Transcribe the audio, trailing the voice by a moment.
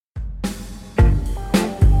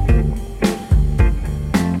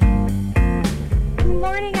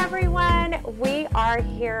We are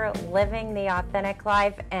here living the authentic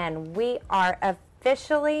life, and we are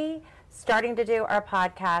officially starting to do our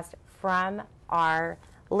podcast from our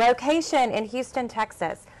location in Houston,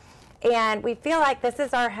 Texas. And we feel like this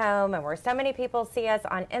is our home, and where so many people see us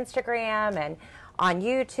on Instagram and on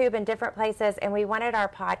YouTube and different places, and we wanted our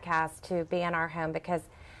podcast to be in our home because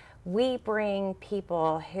we bring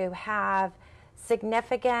people who have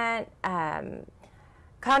significant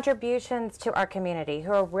contributions to our community,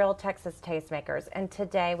 who are real Texas tastemakers. And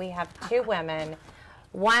today we have two women.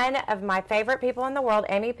 One of my favorite people in the world,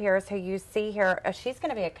 Amy Pierce, who you see here. She's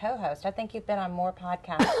going to be a co-host. I think you've been on more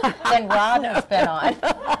podcasts than Rob has been on.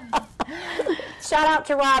 Shout out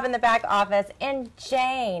to Rob in the back office. And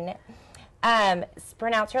Jane,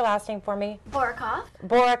 pronounce your last name for me. Borakoff.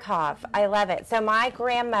 Borakoff. I love it. So my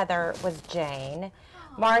grandmother was Jane.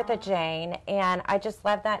 Martha Jane, and I just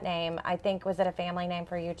love that name. I think, was it a family name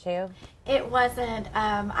for you too? It wasn't.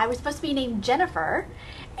 I was supposed to be named Jennifer,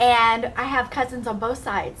 and I have cousins on both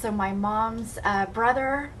sides. So my mom's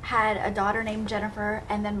brother had a daughter named Jennifer,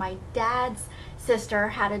 and then my dad's sister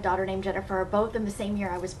had a daughter named Jennifer, both in the same year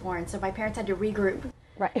I was born. So my parents had to regroup.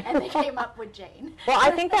 Right. And they came up with Jane. Well,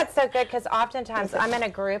 I think that's so good because oftentimes I'm in a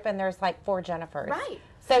group and there's like 4 Jennifers. Right.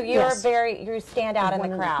 So you stand out in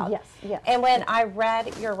the crowd. Yes, yes. And when I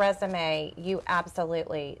read your resume, you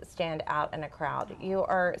absolutely stand out in a crowd. You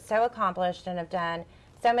are so accomplished and have done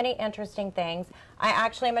so many interesting things. I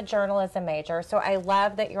actually am a journalism major, so I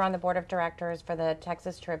love that you're on the board of directors for the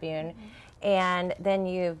Texas Tribune. Mm-hmm. And then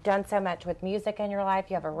you've done so much with music in your life.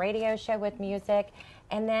 You have a radio show with music.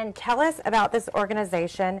 And then tell us about this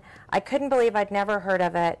organization. I couldn't believe I'd never heard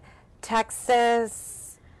of it. Texas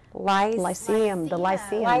Lyceum. The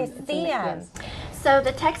Lyceum. Lyceum. So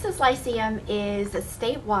the Texas Lyceum is a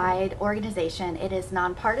statewide organization. It is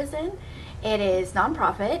nonpartisan, it is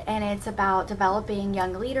nonprofit, and it's about developing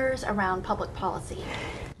young leaders around public policy.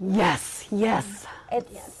 Yes, yes.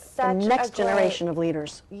 It's the such next a generation of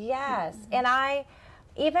leaders. Yes, and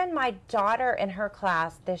even my daughter in her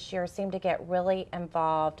class this year seemed to get really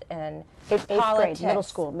involved in Eighth politics. grade, middle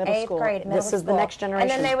school. Eighth grade, middle This is the school. next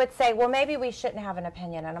generation. And then they would say, well, maybe we shouldn't have an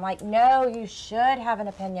opinion. And I'm like, no, you should have an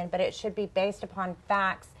opinion, but it should be based upon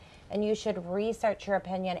facts, and you should research your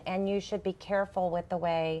opinion, and you should be careful with the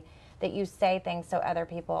way that you say things so other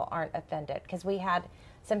people aren't offended. Because we had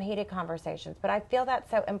some heated conversations. But I feel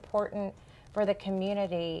that's so important for the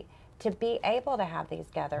community to be able to have these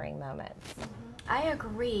gathering moments. I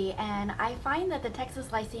agree, and I find that the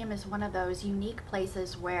Texas Lyceum is one of those unique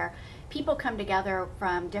places where people come together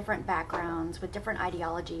from different backgrounds with different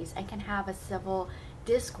ideologies and can have a civil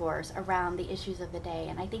discourse around the issues of the day.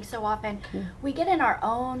 And I think so often we get in our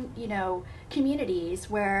own, communities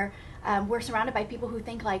where we're surrounded by people who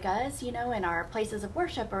think like us, in our places of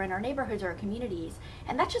worship or in our neighborhoods or our communities,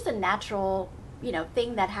 and that's just a natural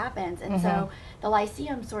thing that happens. And so the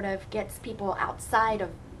Lyceum sort of gets people outside of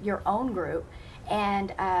your own group, and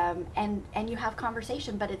you have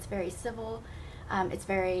conversation, but it's very civil, it's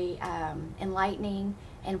very enlightening,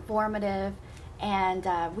 informative,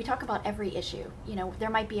 and we talk about every issue. There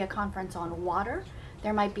might be a conference on water,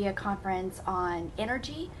 there might be a conference on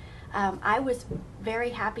energy. I was very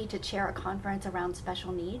happy to chair a conference around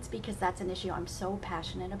special needs because that's an issue I'm so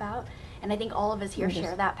passionate about, and I think all of us here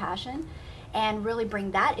share that passion, and really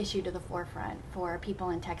bring that issue to the forefront for people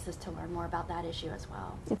in Texas to learn more about that issue as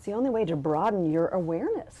well. It's the only way to broaden your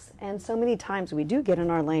awareness. And so many times we do get in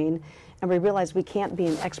our lane and we realize we can't be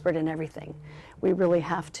an expert in everything. We really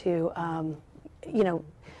have to,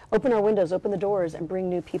 open our windows, open the doors, and bring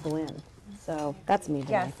new people in. So that's me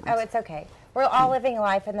today. Yes. Oh, it's okay. We're all living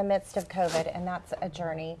life in the midst of COVID, and that's a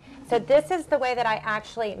journey. So this is the way that I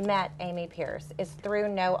actually met Amy Pierce, is through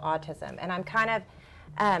Know Autism. And I'm kind of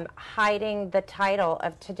hiding the title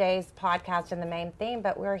of today's podcast and the main theme,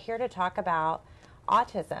 but we're here to talk about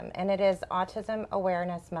autism, and it is Autism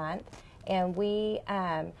Awareness Month. And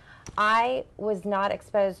I was not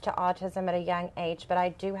exposed to autism at a young age, but I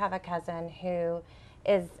do have a cousin who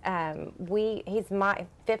is, he's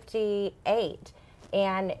 58,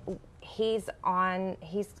 and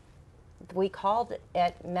we called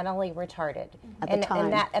it mentally retarded.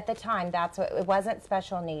 At the time, that's what, it wasn't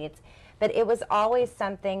special needs. But it was always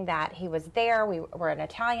something that he was there. We're an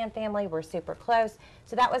Italian family. We're super close.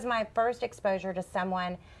 So that was my first exposure to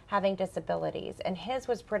someone having disabilities. And his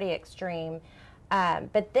was pretty extreme.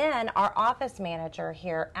 But then our office manager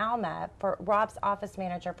here, Alma, for Rob's office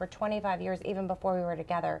manager for 25 years, even before we were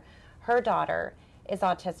together, her daughter is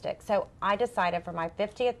autistic. So I decided for my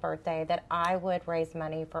 50th birthday that I would raise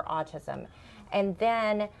money for autism. And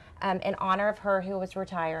then in honor of her who was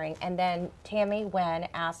retiring, and then Tammy Wynn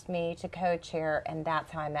asked me to co-chair, and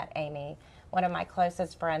that's how I met Amy. One of my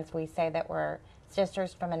closest friends, we say that we're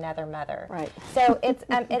sisters from another mother. Right. So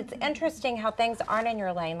it's interesting how things aren't in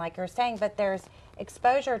your lane, like you're saying, but there's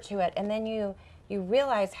exposure to it, and then you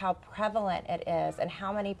realize how prevalent it is and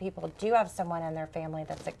how many people do have someone in their family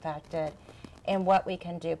that's affected and what we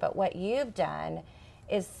can do. But what you've done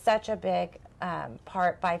is such a big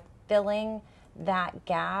part by filling that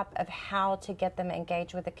gap of how to get them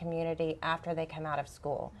engaged with the community after they come out of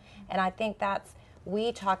school. And I think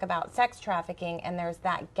we talk about sex trafficking, and there's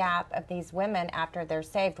that gap of these women after they're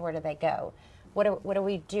saved. Where do they go? What do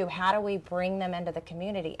we do? How do we bring them into the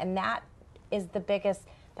community? And that is the biggest,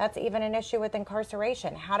 that's even an issue with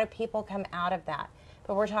incarceration. How do people come out of that?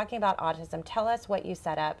 But we're talking about autism. Tell us what you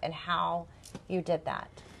set up and how you did that.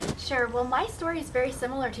 Sure. Well, my story is very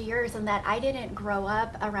similar to yours in that I didn't grow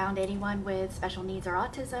up around anyone with special needs or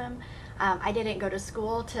autism. I didn't go to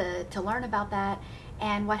school to learn about that.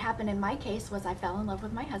 And what happened in my case was I fell in love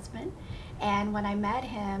with my husband. And when I met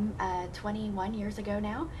him 21 years ago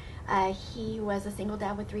now, he was a single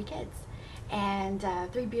dad with 3 kids. And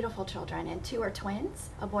 3 beautiful children, and 2 are twins,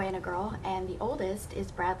 a boy and a girl, and the oldest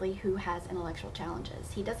is Bradley, who has intellectual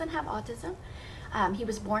challenges. He doesn't have autism. He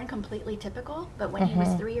was born completely typical, but when he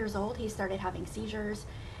was 3 years old, he started having seizures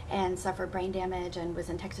and suffered brain damage and was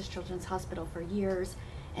in Texas Children's Hospital for years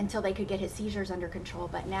until they could get his seizures under control.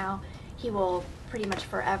 But now he will pretty much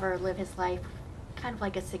forever live his life kind of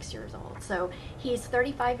like a 6 years old. So he's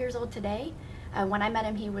 35 years old today. When I met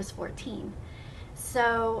him, he was 14.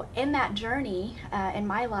 So in that journey in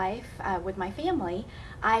my life with my family,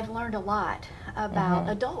 I've learned a lot about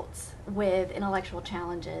adults with intellectual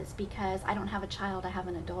challenges because I don't have a child, I have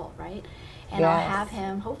an adult, right? And I'll have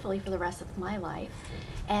him hopefully for the rest of my life.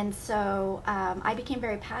 And so I became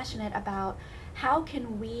very passionate about how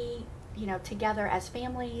can we, together as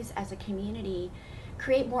families, as a community,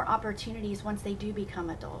 create more opportunities once they do become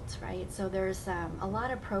adults, right? So there's a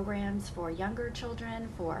lot of programs for younger children,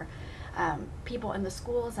 for people in the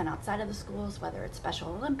schools and outside of the schools, whether it's Special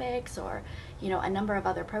Olympics or, a number of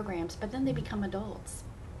other programs, but then they become adults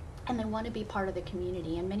and they want to be part of the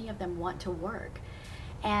community, and many of them want to work.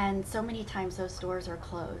 And so many times those doors are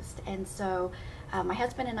closed. And so my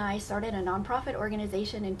husband and I started a nonprofit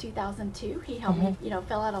organization in 2002. He helped me,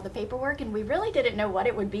 fill out all the paperwork, and we really didn't know what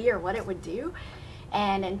it would be or what it would do.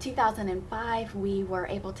 And in 2005, we were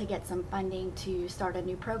able to get some funding to start a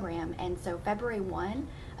new program. And so February 1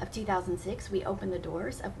 of 2006, we opened the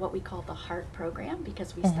doors of what we call the HEART program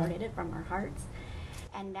because we started it from our hearts.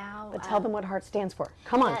 And now... But tell them what HEART stands for.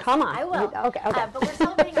 Come on, yes, come on. I will. Okay. But we're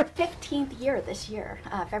celebrating our 15th year this year.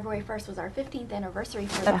 February 1st was our 15th anniversary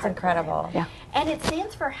for the That's HEART incredible. program. Yeah. And it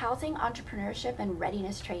stands for Housing, Entrepreneurship, and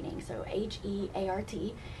Readiness Training, so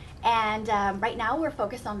HEART. And right now we're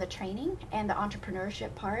focused on the training and the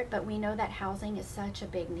entrepreneurship part, but we know that housing is such a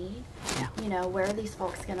big need. Yeah. Where are these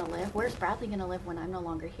folks going to live? Where's Bradley going to live when I'm no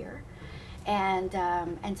longer here? And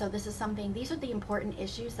so this is these are the important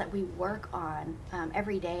issues that we work on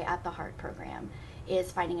every day at the HEART program,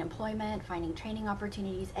 is finding employment, finding training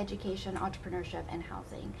opportunities, education, entrepreneurship, and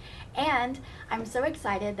housing. And I'm so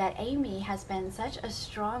excited that Amy has been such a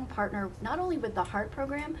strong partner, not only with the HEART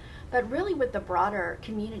program, but really with the broader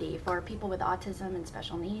community for people with autism and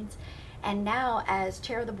special needs. And now, as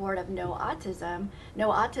chair of the board of No Autism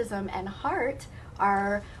and HEART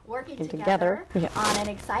are working together on an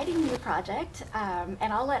exciting new project,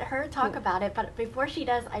 and I'll let her talk about it, but before she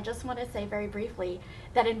does, I just want to say very briefly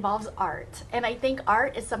that involves art. And I think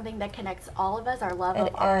art is something that connects all of us, our love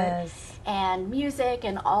of art and music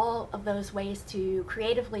and all of those ways to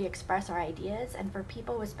creatively express our ideas. And for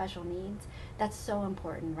people with special needs, that's so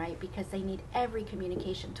important, right? Because they need every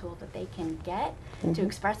communication tool that they can get to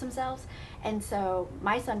express themselves. And so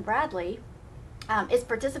my son Bradley is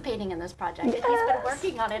participating in this project. And he's been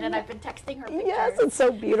working on it, and I've been texting her pictures. Yes, it's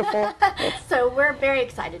so beautiful. So we're very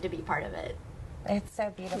excited to be part of it. It's so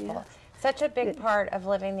beautiful. Yes. Such a big part of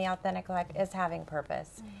living the authentic life is having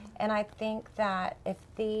purpose. And I think that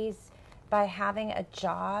by having a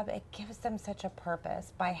job, it gives them such a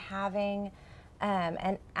purpose. By having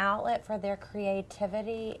an outlet for their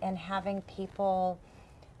creativity and having people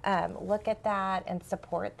look at that and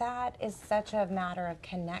support that is such a matter of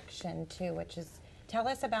connection too, which is Tell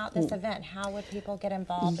us about this event. How would people get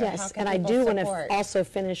involved? Or how Yes, can and I people do want to support? also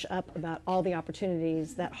finish up about all the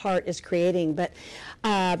opportunities that Heart is creating. But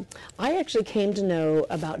I actually came to know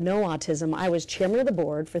about No Autism. I was chairman of the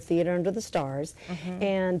board for Theater Under the Stars,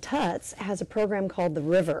 and Tuts has a program called The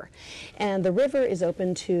River. And The River is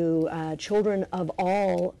open to children of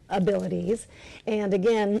all abilities. And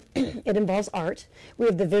again, it involves art. We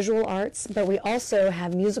have the visual arts, but we also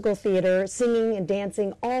have musical theater, singing and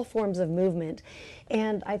dancing, all forms of movement.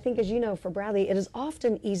 And I think, as you know, for Bradley, it is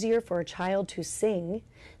often easier for a child to sing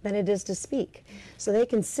than it is to speak. So they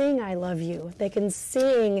can sing "I love you," they can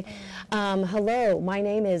sing "Hello, my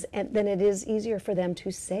name is," and then it is easier for them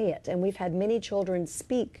to say it. And we've had many children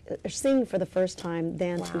sing for the first time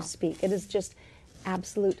than to speak. It is just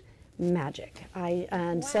absolute magic.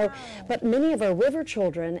 But many of our river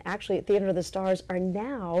children, actually at Theater of the Stars, are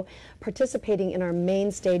now participating in our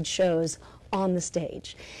main stage shows on the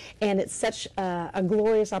stage. And it's such a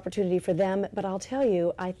glorious opportunity for them. But I'll tell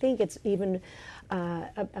you, I think it's even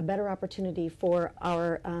a better opportunity for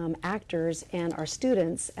our actors and our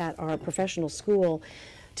students at our professional school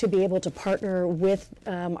to be able to partner with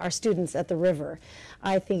our students at the River.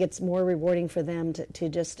 I think it's more rewarding for them to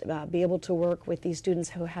just be able to work with these students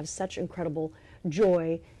who have such incredible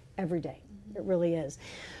joy every day. It really is.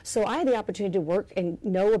 So I had the opportunity to work and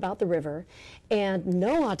know about the River and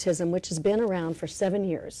No Autism, which has been around for 7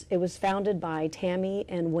 years. It was founded by Tammy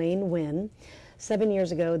and Wayne Wynn 7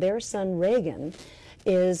 years ago. Their son Reagan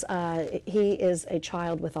is a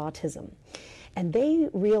child with autism. And they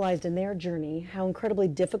realized in their journey how incredibly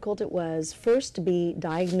difficult it was first to be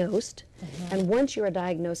diagnosed. And once you are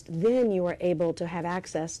diagnosed, then you are able to have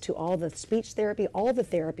access to all the speech therapy, all the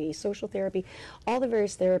therapy, social therapy, all the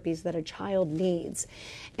various therapies that a child needs.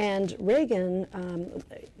 And Reagan,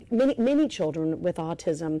 many children with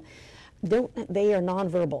autism, they are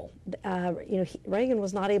nonverbal. Reagan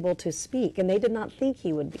was not able to speak, and they did not think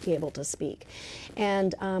he would be able to speak.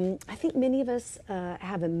 And I think many of us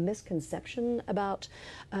have a misconception about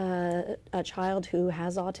a child who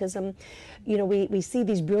has autism. We see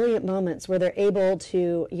these brilliant moments where they're able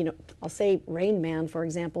to, I'll say Rain Man, for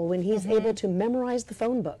example, when he's able to memorize the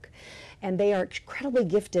phone book. And they are incredibly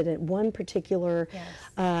gifted at one particular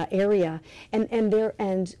area,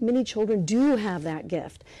 and many children do have that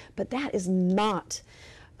gift, but that is not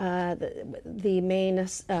the main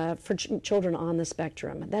for children on the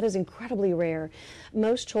spectrum. That is incredibly rare.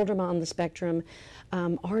 Most children on the spectrum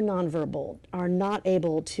are nonverbal, are not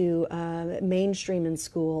able to mainstream in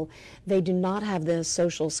school. They do not have the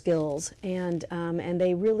social skills, and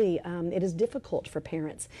they really it is difficult for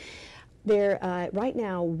parents. Right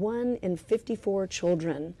now, 1 in 54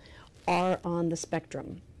 children are on the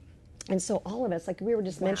spectrum. And so all of us, like we were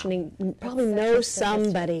just mentioning, probably know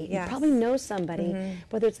somebody. Yes. Probably know somebody,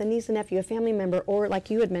 whether it's a niece, a nephew, a family member, or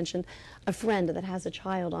like you had mentioned, a friend that has a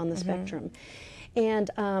child on the spectrum.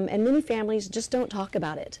 And many families just don't talk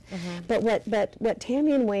about it. But what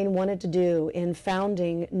Tammy and Wayne wanted to do in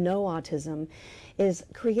founding No Autism is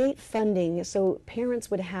create funding so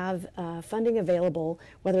parents would have funding available,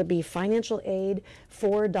 whether it be financial aid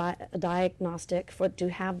for diagnostic, to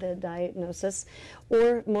have the diagnosis,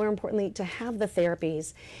 or more importantly, to have the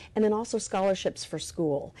therapies, and then also scholarships for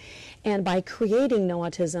school. And by creating No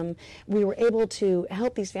Autism, we were able to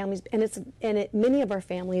help these families, many of our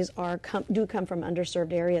families do come from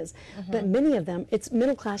underserved areas, but many of them, it's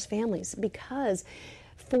middle-class families, because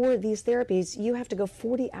for these therapies, you have to go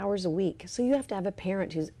 40 hours a week. So you have to have a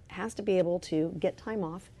parent who has to be able to get time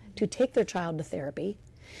off to take their child to therapy.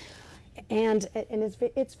 And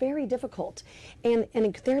it's very difficult. And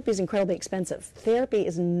therapy is incredibly expensive. Therapy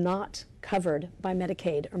is not covered by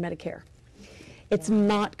Medicaid or Medicare. It's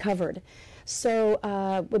not covered. So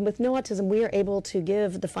with No Autism, we are able to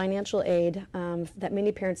give the financial aid that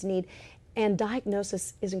many parents need. And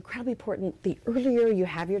diagnosis is incredibly important. The earlier you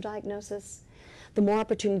have your diagnosis, the more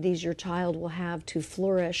opportunities your child will have to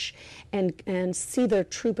flourish and see the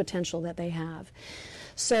true potential that they have.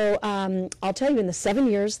 So I'll tell you, in the 7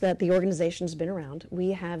 years that the organization has been around,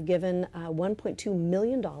 we have given $1.2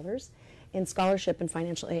 million in scholarship and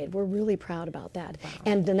financial aid. We're really proud about that. Wow.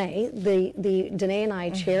 And Danae, Danae and I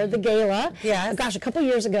chaired the gala, gosh, a couple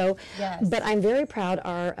years ago. Yes. But I'm very proud.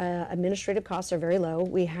 Our administrative costs are very low.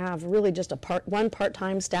 We have really just one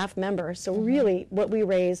part-time staff member. So really, what we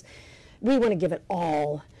raise, we want to give it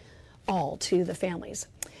all to the families.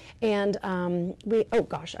 And oh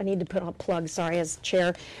gosh, I need to put on plug, sorry, as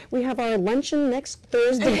chair. We have our luncheon next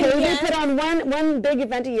Thursday. We put on one big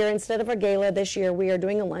event a year. Instead of our gala this year, we are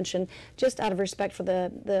doing a luncheon just out of respect for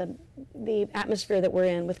the atmosphere that we're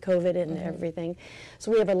in with COVID and everything.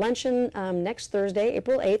 So we have a luncheon next Thursday,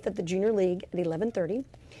 April 8th at the Junior League at 11:30.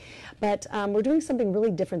 But we're doing something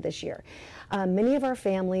really different this year. Many of our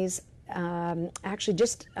families actually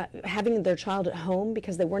just having their child at home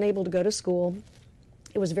because they weren't able to go to school.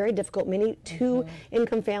 It was very difficult. Many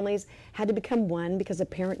two-income families had to become one because a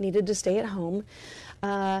parent needed to stay at home.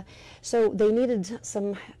 So they needed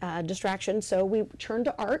some distraction. So we turned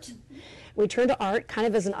to art. We turned to art kind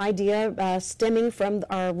of as an idea stemming from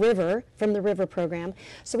the River program.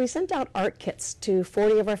 So we sent out art kits to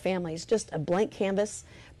 40 of our families, just a blank canvas,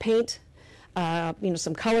 paint,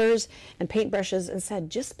 some colors and paintbrushes, and said,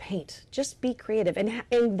 just paint, just be creative, and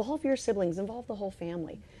involve your siblings, involve the whole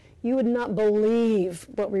family. You would not believe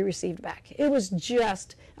what we received back. It was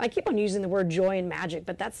just, I keep on using the word joy and magic,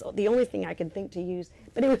 but that's the only thing I could think to use.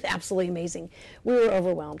 But it was absolutely amazing. We were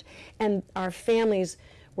overwhelmed. And our families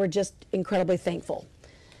were just incredibly thankful.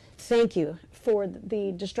 Thank you for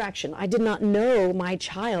the distraction. I did not know my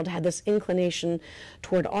child had this inclination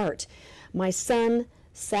toward art. My son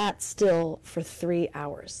sat still for 3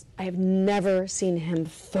 hours. I have never seen him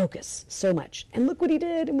focus so much. And look what he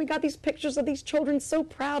did. And we got these pictures of these children so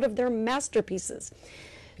proud of their masterpieces.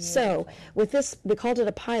 So with this, we called it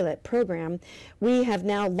a pilot program. We have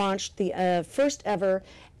now launched the first ever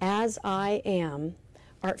As I Am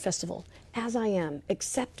Art Festival. As I am.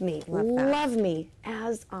 Accept me. Love me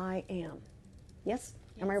as I am. Yes?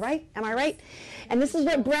 Am I right? Am I right? And this is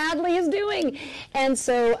what Bradley is doing. And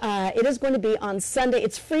so it is going to be on Sunday.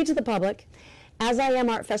 It's free to the public. As I Am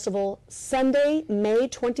Art Festival, Sunday, May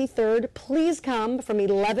 23rd. Please come from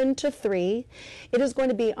 11 to 3. It is going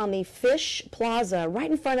to be on the Fish Plaza, right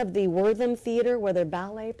in front of the Wortham Theater where their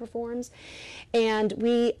ballet performs. And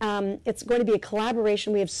it's going to be a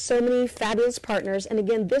collaboration. We have so many fabulous partners. And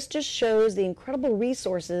again, this just shows the incredible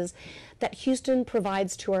resources that Houston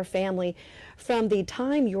provides to our family. From the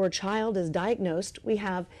time your child is diagnosed, we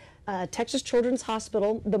have Texas Children's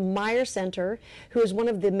Hospital, the Meyer Center, who is one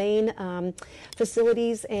of the main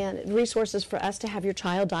facilities and resources for us to have your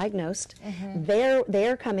child diagnosed.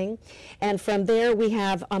 They're coming. And from there, we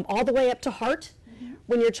have all the way up to Heart.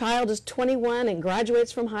 When your child is 21 and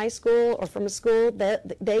graduates from high school or from a school,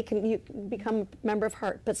 they can become a member of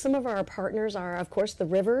Heart. But some of our partners are, of course, the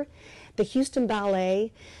River, the Houston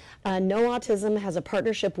Ballet. No Autism has a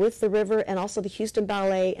partnership with the River and also the Houston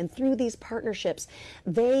Ballet, and through these partnerships,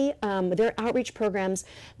 their outreach programs,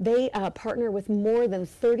 they partner with more than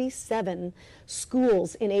 37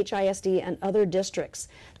 schools in HISD and other districts.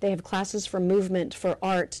 They have classes for movement, for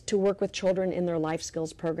art, to work with children in their life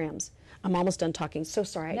skills programs. I'm almost done talking. So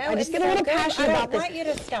sorry. No, I just get a little passionate about this. I don't want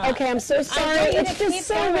you to stop. Okay, I'm so sorry. It's just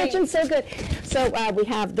so rich and so good. So we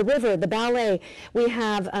have the River, the ballet. We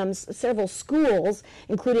have several schools,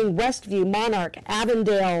 including Westview, Monarch,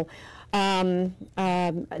 Avondale.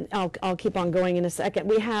 I'll keep on going in a second.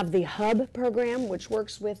 We have the Hub program, which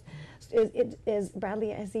works with. Is Bradley,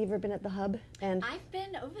 has he ever been at the Hub? And I've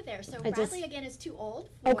been over there. So Bradley again is too old.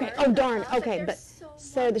 Okay. Oh darn. Okay, but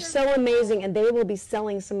so they're so amazing, and they will be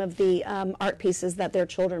selling some of the art pieces that their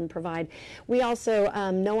children provide. We also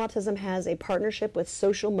No Autism has a partnership with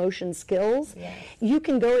Social Motion Skills. Yes. You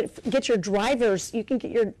can go get your drivers. You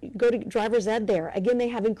can go to driver's ed there. Again, they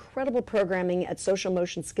have incredible programming at Social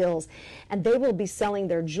Motion Skills, and they will be selling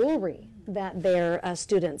their jewelry that their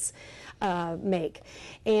students make.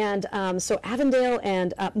 And so Avondale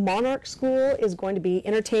and Monarch School is going to be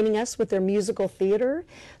entertaining us with their musical theater.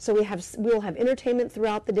 So we'll have entertainment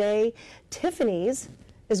throughout the day. Tiffany's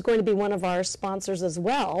is going to be one of our sponsors as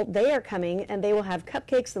well. They are coming, and they will have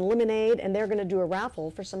cupcakes and lemonade, and they're going to do a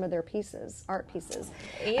raffle for some of their pieces, art pieces,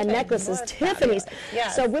 and necklaces. Tiffany's.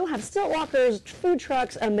 Yes. So we'll have stilt walkers, food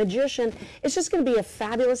trucks, a magician. It's just going to be a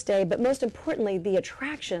fabulous day, but most importantly, the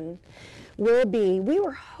attraction will be, we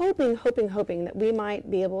were hoping that we might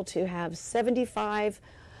be able to have 75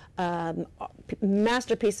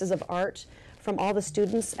 masterpieces of art from all the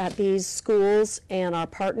students at these schools and our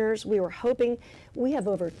partners. We were hoping, we have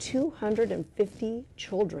over 250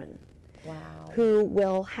 children. Wow. Who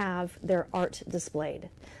will have their art displayed.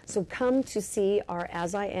 So come to see our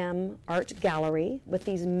As I Am art gallery with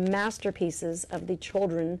these masterpieces of the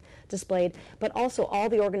children displayed, but also all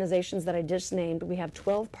the organizations that I just named. We have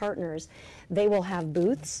 12 partners. They will have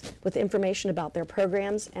booths with information about their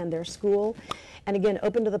programs and their school. And again,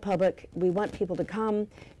 open to the public. We want people to come,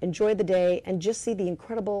 enjoy the day, and just see the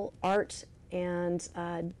incredible art and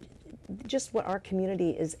just what our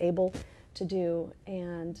community is able to do,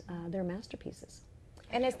 and they're masterpieces.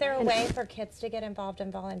 And is there a way for kids to get involved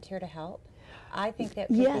and volunteer to help? I think that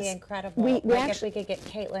would be incredible. We like actually, if we could get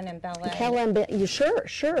Caitlin and Bella.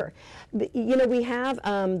 Sure. You know, we have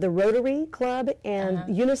the Rotary Club and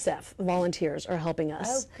UNICEF volunteers are helping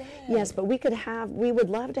us. Oh, good. Yes, but we would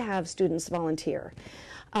love to have students volunteer.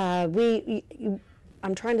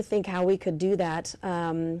 I'm trying to think how we could do that.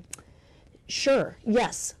 Sure,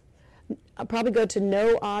 yes. I'll probably go to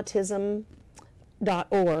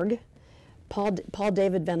noautism.org. Paul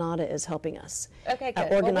David Venata is helping us Okay,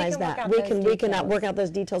 good. organize that. We can work out those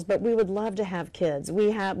details, but we would love to have kids.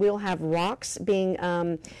 We'll have rocks being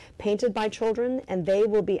painted by children, and they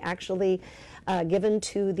will be actually given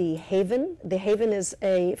to the Haven. The Haven is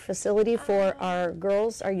a facility for our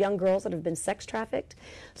young girls that have been sex trafficked.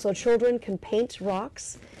 So children can paint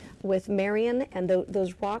rocks with Marion, and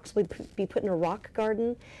those rocks would be put in a rock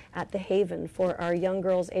garden at the Haven for our young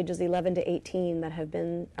girls ages 11 to 18 that have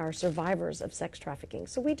been our survivors of sex trafficking.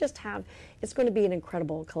 So it's going to be an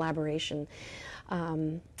incredible collaboration,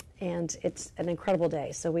 and it's an incredible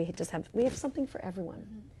day. So we have something for everyone.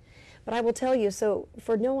 Mm-hmm. But I will tell you, so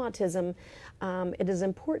for No Autism, it is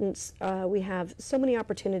important. We have so many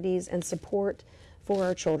opportunities and support for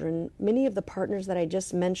our children. Many of the partners that I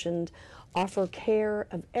just mentioned offer care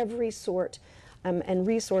of every sort and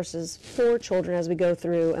resources for children as we go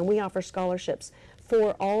through, and we offer scholarships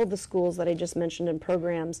for all of the schools that I just mentioned and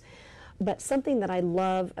programs. But something that I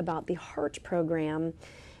love about the HEART program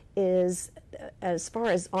is, as far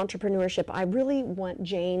as entrepreneurship, I really want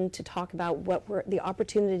Jane to talk about what were the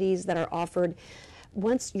opportunities that are offered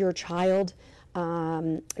once your child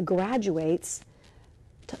graduates.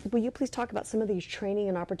 Will you please talk about some of these training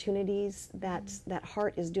and opportunities that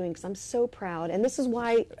HEART is doing? Because I'm so proud, and this is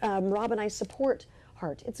why Rob and I support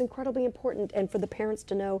HEART. It's incredibly important, and for the parents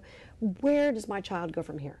to know, where does my child go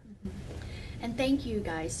from here? Mm-hmm. And thank you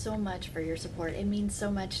guys so much for your support. It means so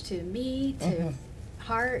much to me, to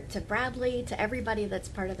HEART, to Bradley, to everybody that's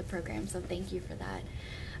part of the program, so thank you for that.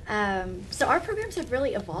 So our programs have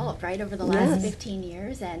really evolved, right, over the last 15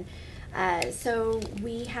 years, and so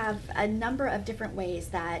we have a number of different ways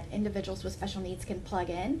that individuals with special needs can plug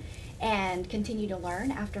in and continue to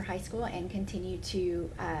learn after high school and continue to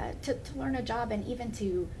learn a job and even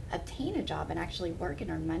to obtain a job and actually work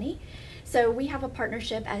and earn money. So we have a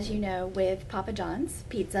partnership, as you know, with Papa John's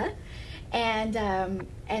Pizza,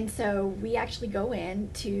 and so we actually go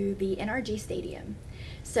into the NRG Stadium.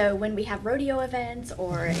 So when we have rodeo events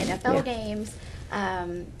or NFL games,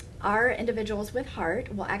 our individuals with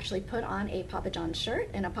HEART will actually put on a Papa John's shirt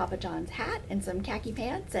and a Papa John's hat and some khaki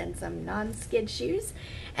pants and some non-skid shoes,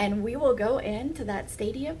 and we will go into that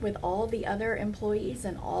stadium with all the other employees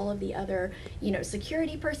and all of the other,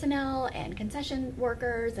 security personnel and concession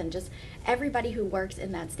workers and just everybody who works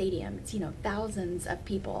in that stadium. It's, thousands of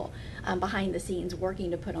people behind the scenes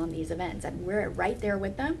working to put on these events, and we're right there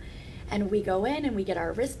with them. And we go in and we get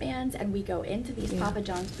our wristbands and we go into these Papa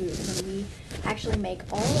John's booths, and we actually make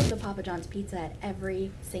all of the Papa John's pizza at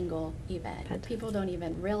every single event. Fantastic. People don't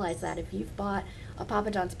even realize that if you've bought a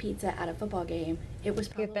Papa John's pizza at a football game, it was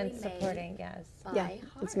probably You've been supporting, yes. By HEART.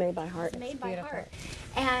 It's made by HEART. It's made by HEART.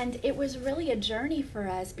 And it was really a journey for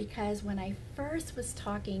us, because when I first was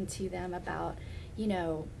talking to them about,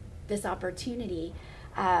 this opportunity,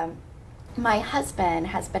 my husband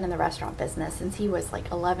has been in the restaurant business since he was like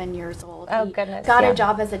 11 years old. Oh, he goodness. got a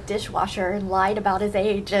job as a dishwasher and lied about his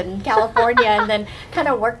age in California and then kind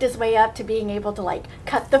of worked his way up to being able to like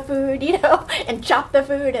cut the food, and chop the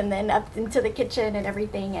food and then up into the kitchen and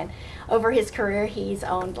everything. And over his career, he's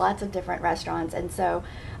owned lots of different restaurants. And so,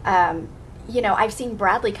 I've seen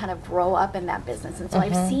Bradley kind of grow up in that business. And so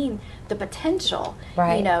I've seen the potential,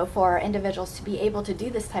 for individuals to be able to do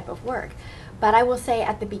this type of work. But I will say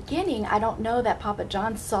at the beginning, I don't know that Papa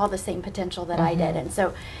John's saw the same potential that I did. And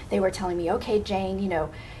so they were telling me, okay, Jane,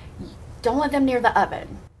 don't let them near the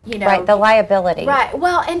oven. Right, the liability. Right.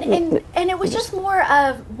 Well, and it was just more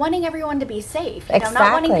of wanting everyone to be safe. Exactly.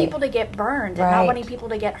 Not wanting people to get burned and not wanting people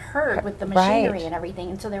to get hurt with the machinery and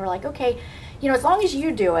everything. And so they were like, okay, as long as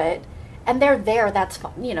you do it and they're there, that's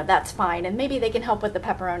that's fine. And maybe they can help with the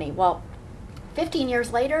pepperoni. Well, 15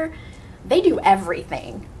 years later, they do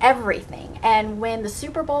everything. And when the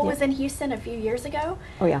Super Bowl was in Houston a few years ago,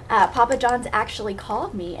 Papa John's actually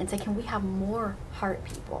called me and said, can we have more HEART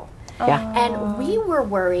people? Yeah. And we were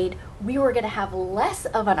worried we were going to have less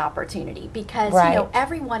of an opportunity because,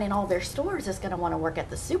 everyone in all their stores is going to want to work at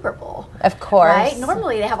the Super Bowl. Of course. Right?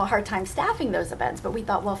 Normally they have a hard time staffing those events, but we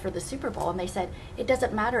thought, well, for the Super Bowl, and they said, it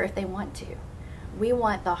doesn't matter if they want to. We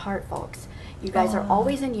want the HEART folks. You guys are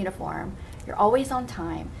always in uniform. You're always on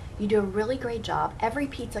time. You do a really great job. Every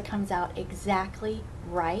pizza comes out exactly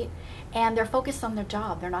right, and they're focused on their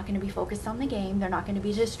job. They're not going to be focused on the game. They're not going to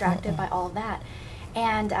be distracted by all of that.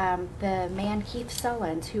 And the man, Keith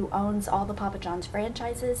Sullins, who owns all the Papa John's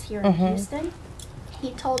franchises here in Houston,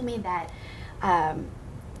 he told me that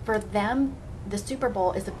for them, the Super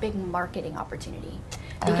Bowl is a big marketing opportunity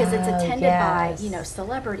because it's attended by, you know,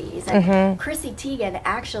 celebrities. And Chrissy Teigen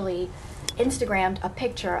actually Instagrammed a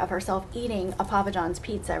picture of herself eating a Papa John's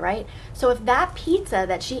pizza, right? So if that pizza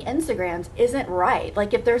that she Instagrams isn't right,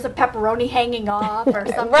 like if there's a pepperoni hanging off or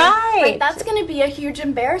something, like that's going to be a huge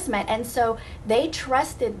embarrassment. And so they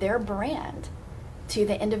trusted their brand to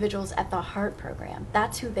the individuals at the Heart Program.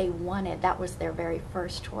 That's who they wanted. That was their very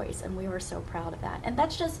first choice, and we were so proud of that. And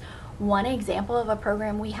that's just one example of a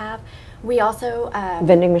program we have. We also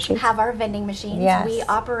vending machines. Have our vending machines. Yes. We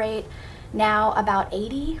operate now about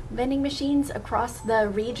 80 vending machines across the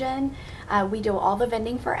region. We do all the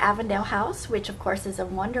vending for Avondale House, which of course is a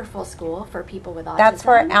wonderful school for people with autism. That's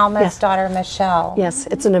where Alma's daughter Michelle Yes,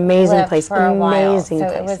 it's an amazing lived place. for a while. Amazing So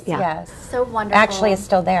place. it was, yes. So wonderful. Actually, it's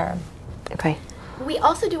still there. Okay. We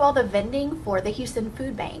also do all the vending for the Houston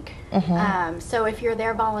Food Bank. So if you're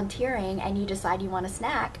there volunteering and you decide you want a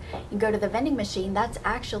snack, you go to the vending machine. That's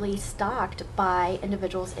actually stocked by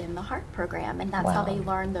individuals in the Heart Program, and that's how they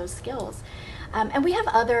learn those skills. And we have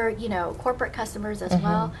other, you know, corporate customers as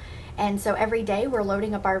well. And so every day we're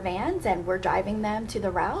loading up our vans and we're driving them to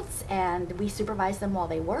the routes, and we supervise them while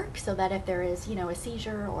they work, so that if there is, you know, a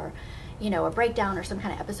seizure or, you know, a breakdown or some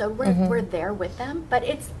kind of episode, we're there with them. But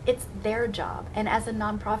it's their job. And as a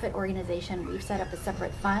nonprofit organization, we've set up a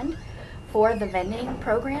separate fund for the vending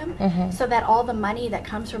program, so that all the money that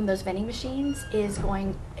comes from those vending machines is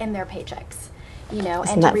going in their paychecks, you know,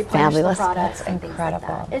 Isn't and to that replenish fabulous? the products That's and things like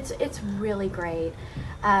incredible. that. It's really great.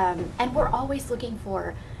 And we're always looking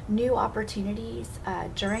for new opportunities.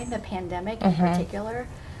 During the pandemic in particular,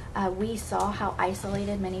 we saw how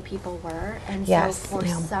isolated many people were, and Yes. so for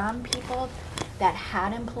some people that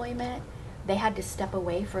had employment, they had to step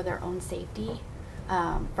away for their own safety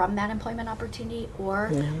from that employment opportunity,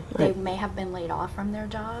 or they may have been laid off from their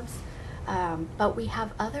jobs. But we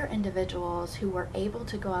have other individuals who were able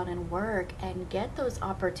to go out and work and get those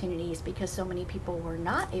opportunities because so many people were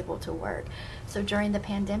not able to work. So during the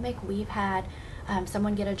pandemic, we've had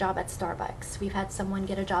someone get a job at Starbucks. We've had someone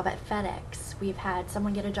get a job at FedEx. We've had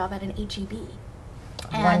someone get a job at an HEB.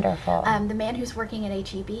 And, Wonderful. The man who's working at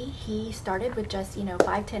HEB, he started with just, you know,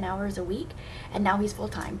 5-10 hours a week, and now he's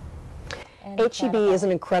full-time. HEB is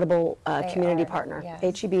an incredible community are, partner.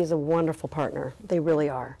 yes. HEB is a wonderful partner. They really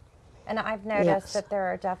are. And I've noticed Yes. that there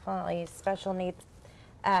are definitely special needs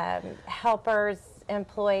helpers,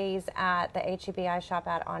 employees at the HEB I shop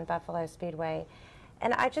at on Buffalo Speedway.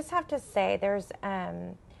 And I just have to say, there's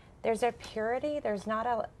a purity. There's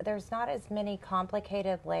not as many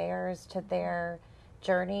complicated layers to their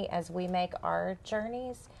journey as we make our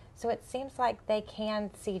journeys. So it seems like they can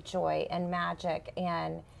see joy and magic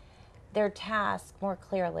and their task more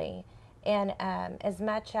clearly. And as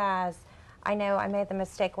much as I know I made the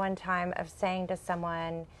mistake one time of saying to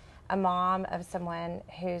someone, a mom of someone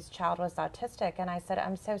whose child was autistic, and I said,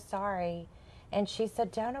 "I'm so sorry." And she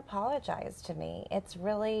said, "Don't apologize to me. It's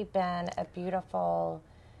really been a beautiful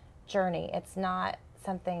journey. It's not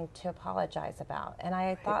something to apologize about." And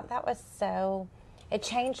I thought that was it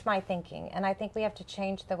changed my thinking. And I think we have to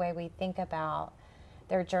change the way we think about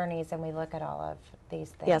their journeys and we look at all of these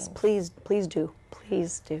things. Yes, please do.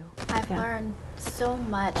 Please do. I've learned so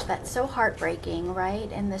much that's so heartbreaking, right,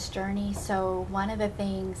 in this journey. So one of the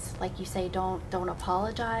things, like you say, don't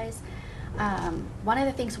apologize. One of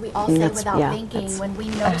the things we all say without thinking when we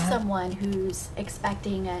know someone who's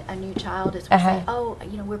expecting a new child is we say, "Oh,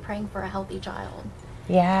 you know, we're praying for a healthy child."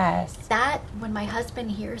 Yes. That, when my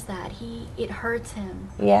husband hears that, it hurts him.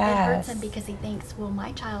 Yes. It hurts him because he thinks, well,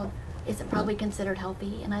 my child isn't probably considered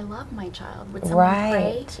healthy, and I love my child. Would someone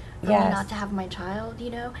pray for me not to have my child, you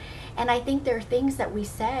know? And I think there are things that we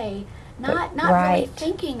say, not really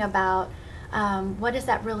thinking about what does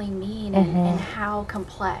that really mean and how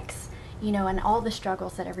complex, you know, and all the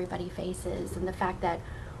struggles that everybody faces, and the fact that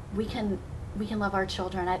we can love our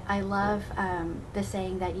children. I love the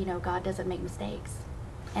saying that, you know, God doesn't make mistakes,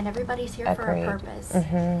 and everybody's here for a purpose,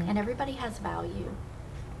 and everybody has value.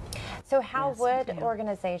 So how would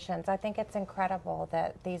organizations, I think it's incredible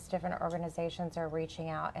that these different organizations are reaching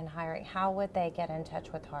out and hiring. How would they get in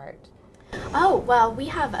touch with Heart? Oh, well, we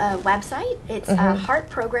have a website. It's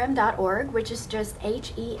heartprogram.org, which is just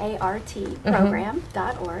HEART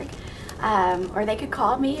program.org. Or they could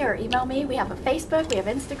call me or email me. We have a Facebook, we have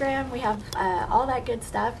Instagram, we have all that good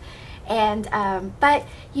stuff. And but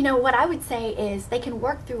you know what I would say is they can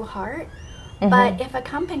work through heart. But if a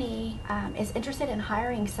company is interested in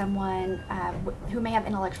hiring someone who may have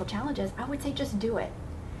intellectual challenges, I would say just do it.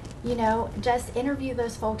 You know, just interview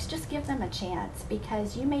those folks, just give them a chance,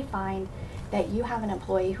 because you may find that you have an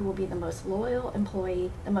employee who will be the most loyal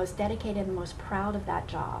employee, the most dedicated, the most proud of that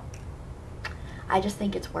job. I just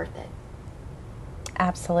think it's worth it.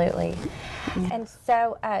 Absolutely. And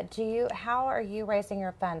so, how are you raising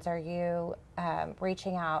your funds? Are you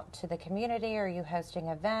reaching out to the community? Are you hosting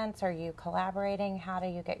events? Are you collaborating? How do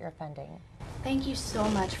you get your funding? Thank you so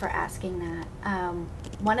much for asking that.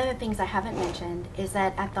 One of the things I haven't mentioned is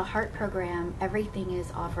that at the HEART program, everything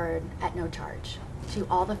is offered at no charge to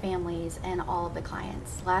all the families and all of the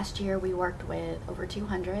clients. Last year, we worked with over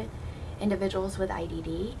 200 individuals with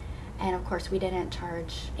IDD, and of course, we didn't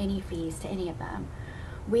charge any fees to any of them.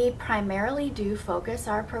 We primarily do focus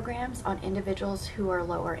our programs on individuals who are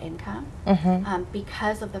lower income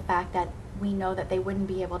because of the fact that we know that they wouldn't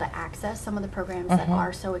be able to access some of the programs that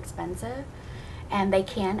are so expensive, and they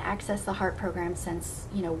can access the HEART program since,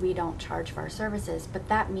 you know, we don't charge for our services. But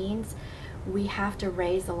that means we have to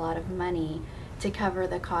raise a lot of money to cover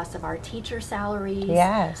the cost of our teacher salaries,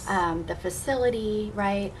 the facility,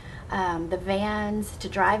 right? The vans to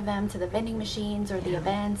drive them to the vending machines or the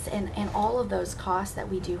events, and all of those costs that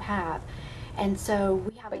we do have. And so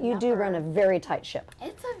we have. But you do run a very tight ship.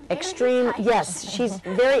 It's a very extreme. tight Yes, she's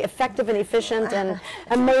very effective and efficient and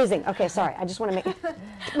amazing. Okay, sorry, I just want to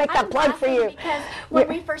make that plug for you. Because when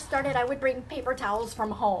we first started, I would bring paper towels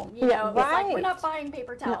from home. You know, it's like, we're not buying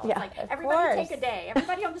paper towels. Yeah. Like, everybody take a day.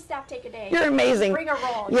 Everybody on the staff take a day. You're amazing. Bring a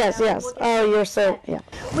roll. Yes, you know, yes. We'll You're so, yeah.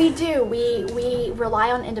 We do. We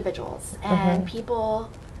rely on individuals and people.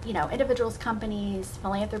 You know, individuals, companies,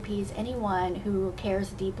 philanthropies, anyone who cares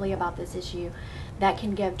deeply about this issue that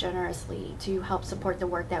can give generously to help support the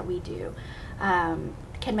work that we do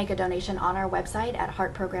can make a donation on our website at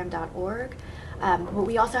heartprogram.org. But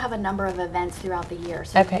we also have a number of events throughout the year.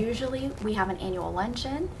 So usually we have an annual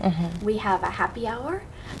luncheon, we have a happy hour,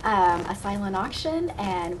 a silent auction,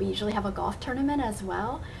 and we usually have a golf tournament as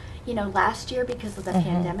well. You know, last year, because of the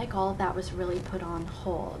pandemic, all of that was really put on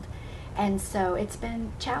hold. And so it's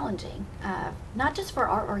been challenging, not just for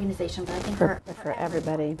our organization, but I think for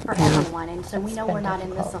everybody. For everyone. And so we know we're not in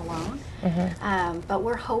this alone. But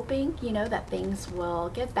we're hoping, you know, that things will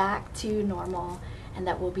get back to normal and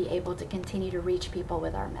that we'll be able to continue to reach people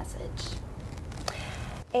with our message.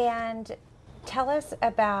 And tell us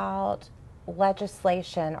about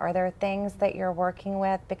legislation. Are there things that you're working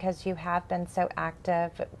with, because you have been so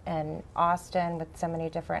active in Austin with so many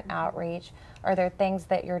different outreach? Are there things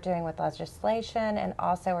that you're doing with legislation, and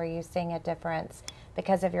also are you seeing a difference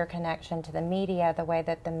because of your connection to the media, the way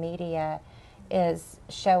that the media is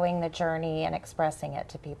showing the journey and expressing it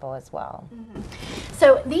to people as well?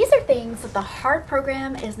 So these are things that the HEART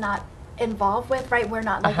program is not involved with, right? We're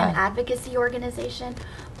not like an advocacy organization,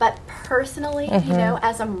 but personally, you know,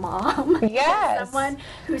 as a mom, as someone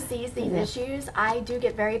who sees these issues, I do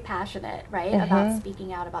get very passionate, right, about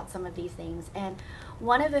speaking out about some of these things. And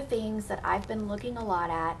one of the things that I've been looking a lot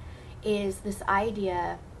at is this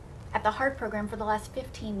idea. At the HEART program for the last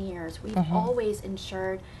 15 years, we've always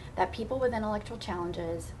ensured that people with intellectual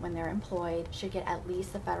challenges, when they're employed, should get at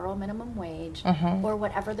least the federal minimum wage or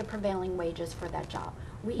whatever the prevailing wage is for that job.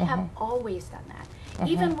 We have always done that.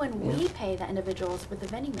 Even when we pay the individuals with the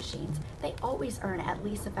vending machines, they always earn at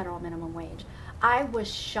least the federal minimum wage. I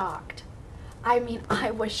was shocked. I mean,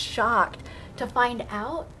 I was shocked to find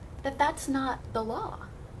out that that's not the law.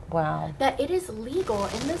 Wow. That it is legal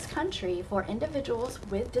in this country for individuals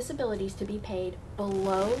with disabilities to be paid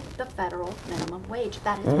below the federal minimum wage.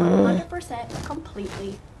 That is 100%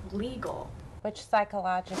 completely legal. Which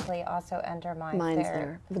psychologically also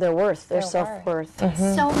undermines their worth, their self-worth.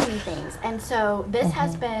 So many things. And so this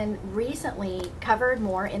has been recently covered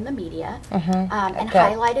more in the media and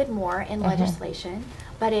highlighted more in legislation,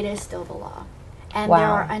 but it is still the law. And there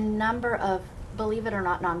are a number of, believe it or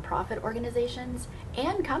not, nonprofit organizations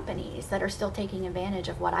and companies that are still taking advantage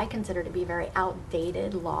of what I consider to be very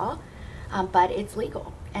outdated law, but it's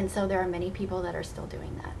legal. And so there are many people that are still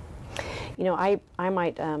doing that. You know, I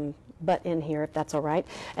might butt in here if that's all right.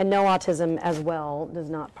 And No Autism as well does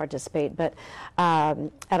not participate, but at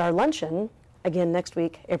our luncheon, again next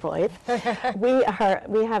week, April 8th,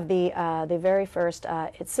 we have the very first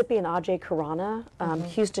Sippy and Ajay Khurana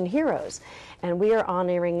Houston Heroes, and we are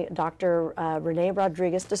honoring Dr. Renee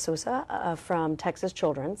Rodriguez de Sousa from Texas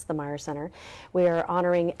Children's, the Meyer Center. We are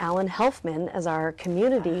honoring Alan Helfman as our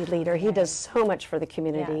community leader. He does so much for the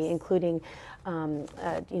community, including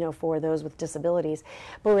you know, for those with disabilities.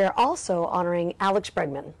 But we are also honoring Alex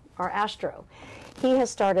Bregman, our Astro. He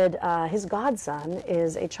has started, his godson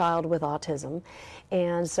is a child with autism,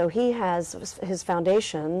 and so he has his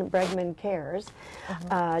foundation, Bregman Cares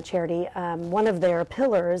charity. One of their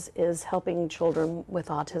pillars is helping children with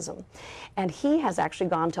autism. And he has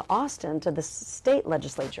actually gone to Austin to the state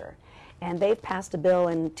legislature, and they've passed a bill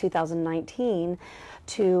in 2019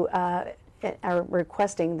 to are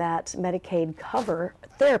requesting that Medicaid cover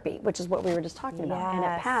therapy, which is what we were just talking about. And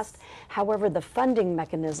it passed. However, the funding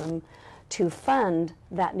mechanism to fund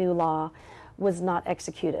that new law was not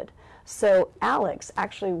executed. So Alex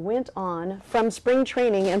actually went on from spring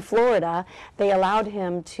training in Florida. They allowed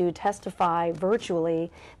him to testify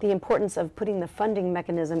virtually the importance of putting the funding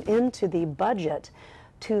mechanism into the budget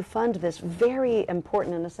to fund this very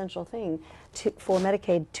important and essential thing for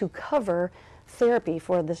Medicaid to cover therapy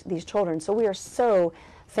for these children. So we are so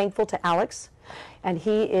thankful to Alex, and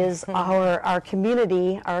he is our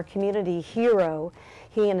community hero.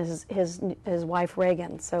 He and his wife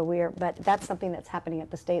Reagan. So but that's something that's happening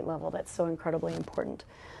at the state level that's so incredibly important.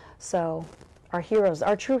 So our heroes,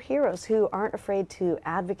 our true heroes, who aren't afraid to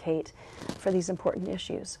advocate for these important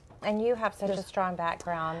issues. And you have such a strong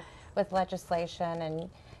background with legislation and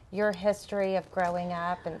your history of growing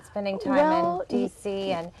up and spending time in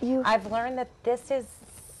D.C. And I've learned that this is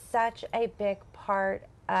such a big part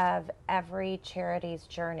of every charity's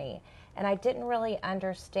journey. And I didn't really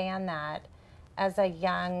understand that as a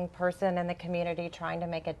young person in the community trying to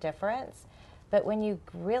make a difference. But when you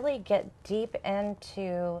really get deep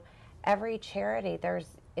into every charity,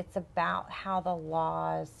 it's about how the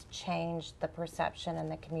laws change the perception in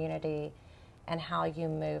the community and how you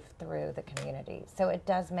move through the community. So it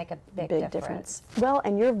does make a big difference. Well,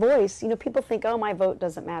 and your voice, people think, oh, my vote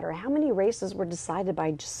doesn't matter. How many races were decided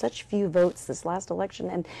by just such few votes this last election?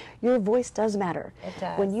 And your voice does matter. It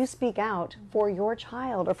does. When you speak out for your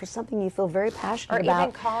child or for something you feel very passionate about. Or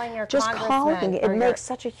even calling your just calling, it makes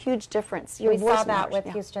such a huge difference. Your voice saw that matters.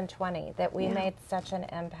 with Houston 20, that we made such an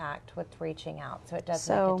impact with reaching out. So it does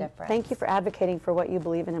make a difference. Thank you for advocating for what you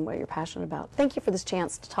believe in and what you're passionate about. Thank you for this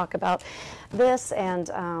chance to talk about this and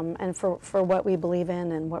for what we believe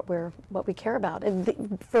in and what we care about,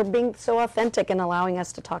 and for being so authentic and allowing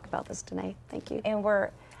us to talk about this today. Thank you. And we're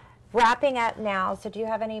wrapping up now, so do you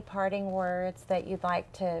have any parting words that you'd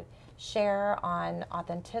like to share on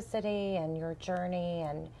authenticity and your journey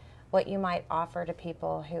and what you might offer to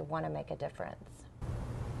people who want to make a difference?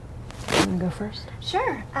 You want to go first?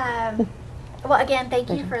 Sure. Well, again,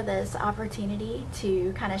 thank you for this opportunity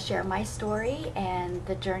to kind of share my story and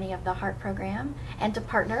the journey of the HEART program and to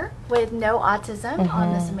partner with No Autism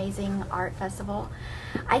on this amazing art festival.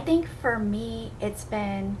 I think for me, it's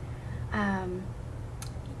been,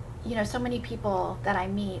 so many people that I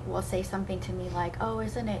meet will say something to me like, oh,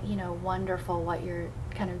 isn't it, wonderful what you're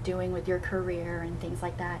kind of doing with your career and things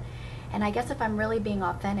like that. And I guess if I'm really being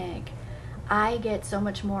authentic, I get so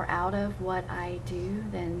much more out of what I do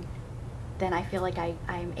than I feel like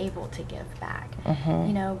I'm able to give back.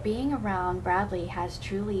 Being around Bradley has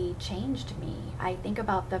truly changed me. I think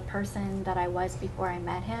about the person that I was before I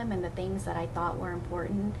met him and the things that I thought were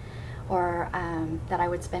important or that I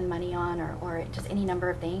would spend money on or just any number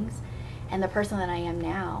of things, and the person that I am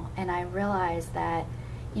now. And I realize that,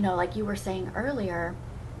 like you were saying earlier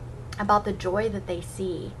about the joy that they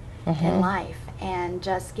see in life and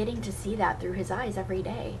just getting to see that through his eyes every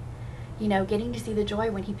day. Getting to see the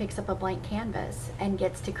joy when he picks up a blank canvas and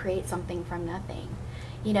gets to create something from nothing.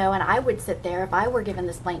 And I would sit there if I were given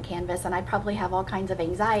this blank canvas, and I'd probably have all kinds of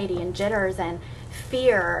anxiety and jitters and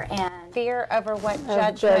fear over what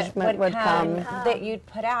judgment would come that you'd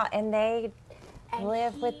put out, and they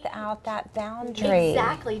live without that boundary.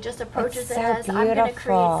 Exactly, just approaches it as I'm going to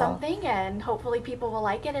create something and hopefully people will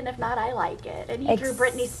like it, and if not, I like it. And he drew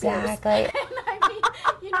Britney Spears. Exactly.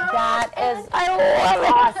 I love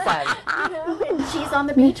awesome. And she's on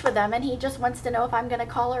the beach with them, and he just wants to know if I'm going to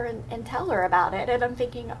call her and tell her about it. And I'm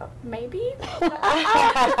thinking, maybe.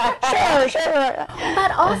 Sure.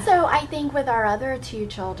 But also, I think with our other two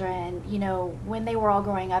children, when they were all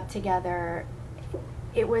growing up together,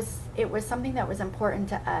 it was something that was important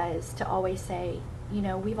to us to always say,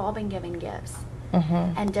 we've all been given gifts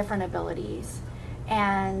and different abilities,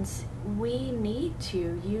 and we need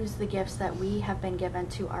to use the gifts that we have been given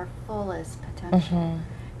to our fullest potential.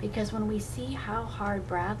 Because when we see how hard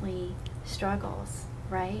Bradley struggles,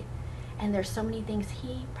 right, and there's so many things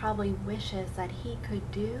he probably wishes that he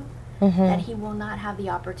could do that he will not have the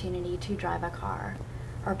opportunity to drive a car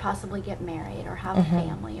or possibly get married or have a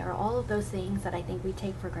family or all of those things that I think we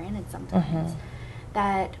take for granted sometimes,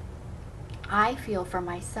 that I feel for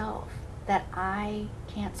myself that I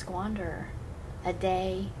can't squander a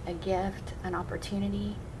day, a gift, an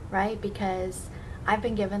opportunity right? Because I've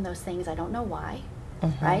been given those things, I don't know why,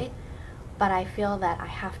 right? But I feel that I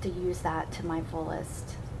have to use that to my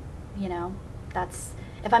fullest, you know? That's,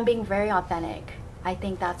 if I'm being very authentic, I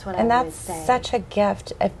think that's what I would say. And that's such a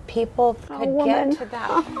gift. If people could woman. get to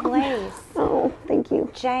that place. Oh, thank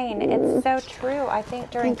you. Jane, it's so true. I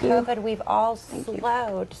think during COVID, we've all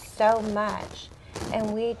slowed so much.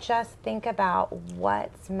 And we just think about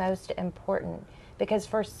what's most important. Because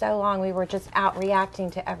for so long, we were just out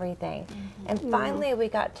reacting to everything. And finally, we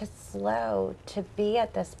got to slow to be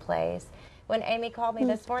at this place. When Amy called me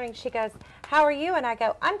this morning, she goes, "How are you?" And I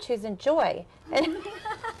go, "I'm choosing joy." And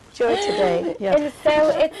Joy today. Yeah. and so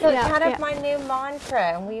it's kind of my new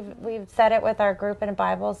mantra, and we've said it with our group in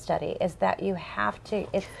Bible study, is that you have to,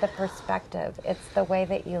 it's the perspective, it's the way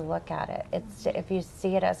that you look at it. It's if you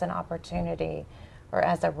see it as an opportunity or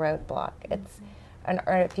as a roadblock,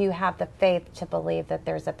 or if you have the faith to believe that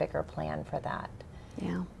there's a bigger plan for that.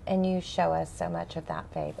 Yeah. And you show us so much of that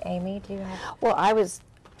faith. Amy, do you have? Well,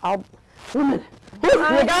 woman, you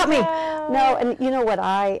got me. No, and you know what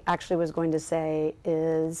I actually was going to say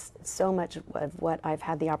is so much of what I've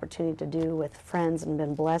had the opportunity to do with friends and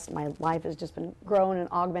been blessed. My life has just been grown and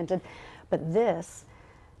augmented. But this,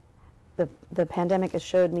 the pandemic has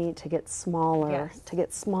showed me to get smaller,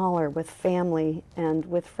 with family and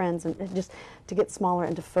with friends, and just to get smaller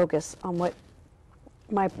and to focus on what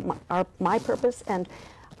my purpose. And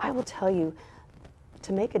I will tell you,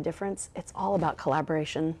 to make a difference, it's all about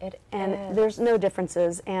collaboration. And there's no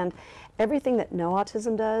differences. And everything that No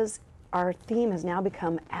Autism does, our theme has now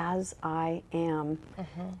become as I am.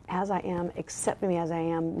 As I am, accept me as I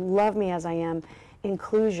am, love me as I am,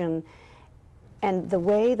 inclusion. And the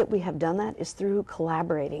way that we have done that is through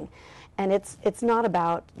collaborating. And it's not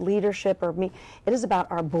about leadership or me. It is about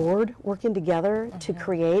our board working together to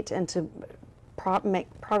create and to make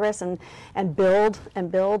progress and build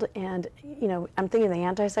and you know, I'm thinking the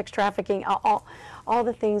anti-sex trafficking, all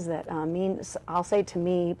the things that I'll say to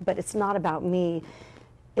me, but it's not about me.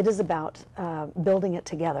 It is about building it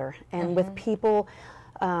together and with people,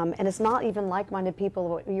 and it's not even like-minded people.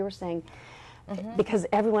 What you were saying, because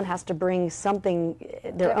everyone has to bring something,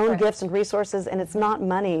 their own gifts and resources, and it's not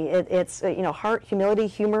money. It's you know, heart, humility,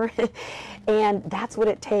 humor, and that's what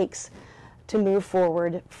it takes to move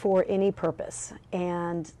forward for any purpose.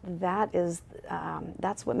 And that is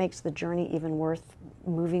that's what makes the journey even worth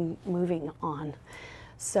moving on.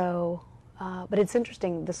 So but it's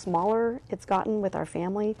interesting, the smaller it's gotten with our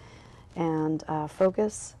family and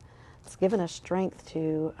focus, it's given us strength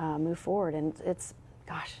to move forward. And it's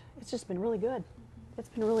just been really good. It's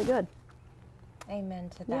been really good. Amen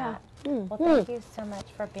to that. Well, thank you so much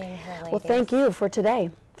for being here, ladies. Well, thank you for today.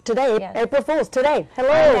 Yes. April Fool's today.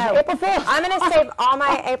 Hello, April Fool's. I'm going to save all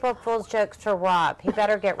my April Fool's jokes for Rob. He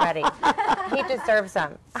better get ready. He deserves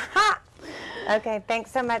them. Okay, thanks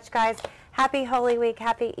so much, guys. Happy Holy Week,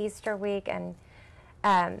 happy Easter week, and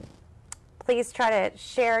please try to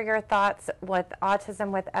share your thoughts with autism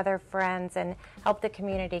with other friends and help the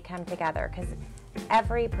community come together, because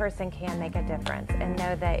every person can make a difference, and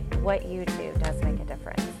know that what you do does make a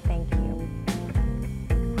difference. Thank you.